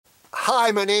Hi,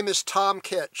 my name is Tom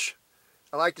Kitch.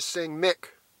 I like to sing Mick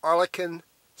Arlekin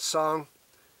song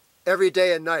every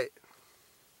day and night.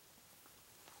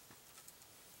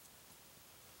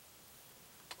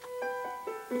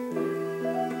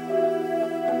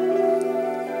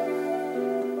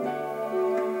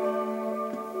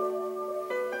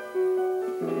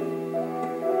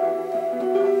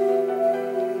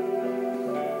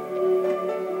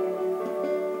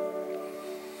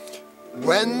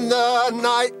 When the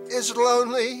night is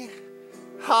lonely,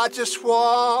 I just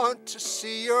want to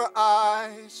see your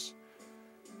eyes.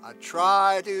 I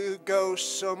try to go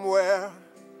somewhere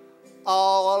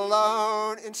all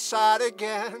alone inside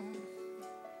again.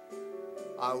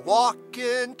 I walk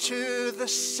into the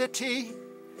city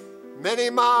many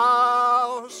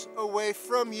miles away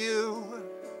from you.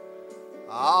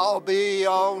 I'll be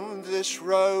on this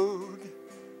road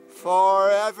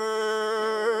forever,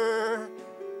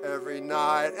 every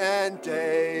night and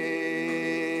day.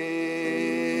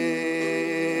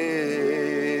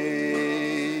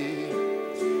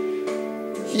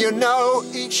 You know,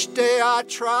 each day I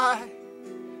try,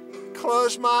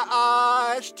 close my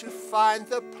eyes to find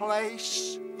the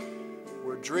place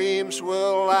where dreams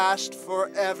will last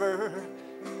forever,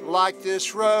 like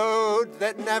this road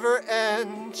that never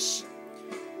ends.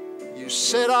 You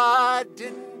said I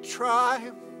didn't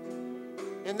try,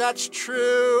 and that's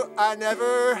true, I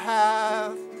never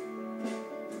have.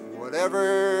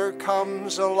 Whatever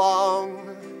comes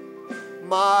along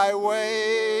my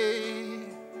way,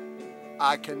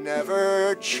 I can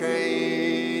never change.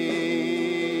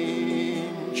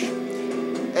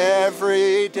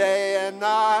 Every day and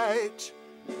night,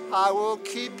 I will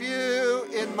keep you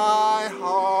in my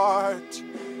heart.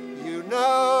 You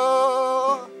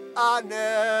know, I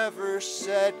never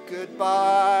said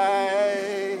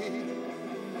goodbye.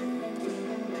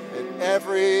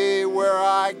 Everywhere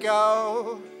I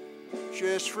go,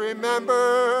 just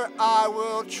remember I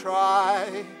will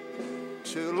try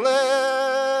to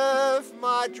live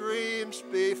my dreams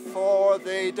before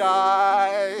they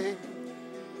die.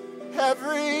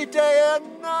 Every day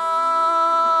and night.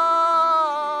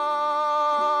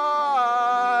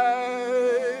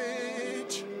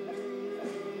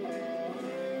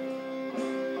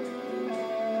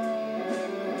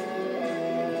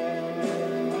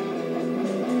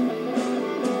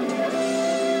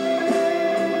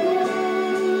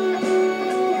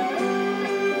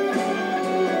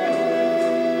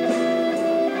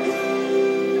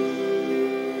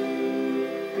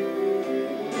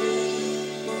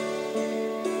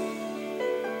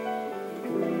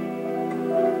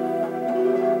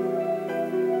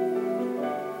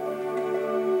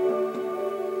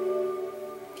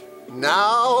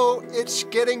 Now it's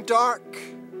getting dark,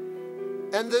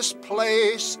 and this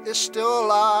place is still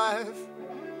alive.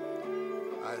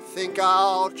 I think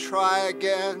I'll try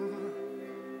again,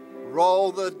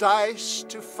 roll the dice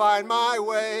to find my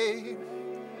way.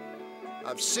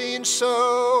 I've seen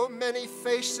so many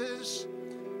faces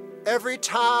every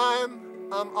time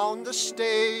I'm on the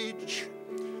stage.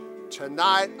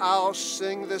 Tonight I'll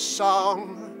sing this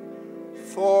song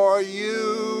for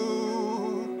you,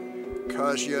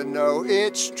 'cause you know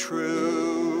it's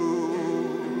true.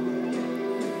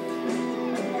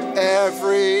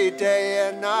 Every day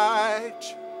and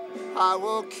night, I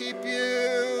will keep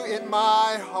you in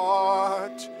my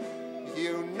heart.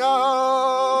 You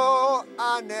know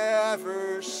I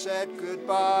never said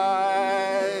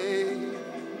goodbye.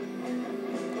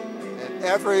 And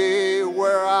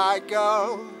everywhere I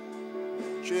go,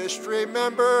 just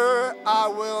remember I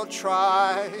will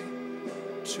try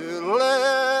to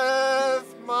live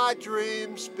my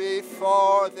dreams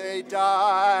before they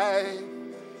die.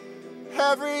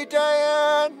 Every day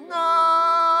and night,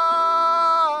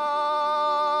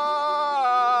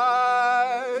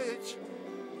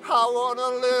 I want to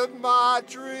live my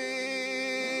dreams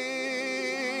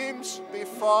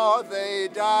before they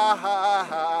die.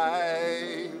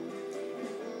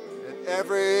 And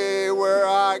everywhere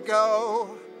I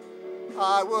go,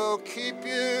 I will keep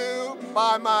you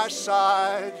by my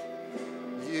side.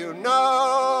 You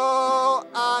know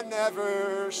I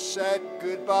never said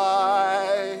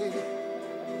goodbye.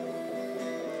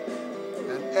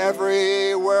 And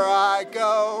everywhere I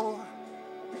go,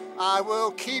 I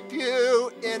will keep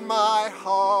you in my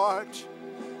heart.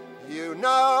 You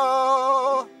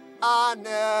know I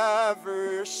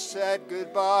never said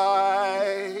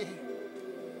goodbye.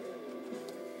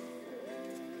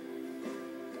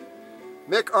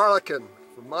 Mick Arlekin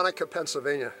from Monica,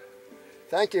 Pennsylvania.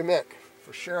 Thank you, Mick,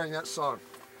 for sharing that song.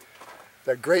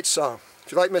 That great song.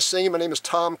 If you like me singing, my name is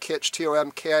Tom Kitch,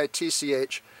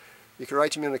 T-O-M-K-I-T-C-H. You can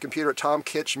write to me on the computer at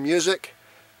tomkitchmusic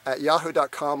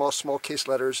yahoo.com, all small case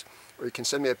letters, or you can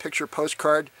send me a picture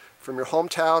postcard from your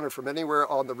hometown or from anywhere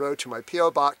on the road to my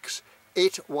P.O. Box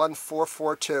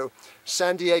 81442,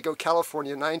 San Diego,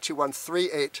 California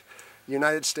 92138,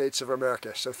 United States of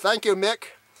America. So thank you, Mick.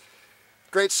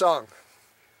 Great song.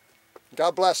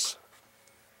 God bless.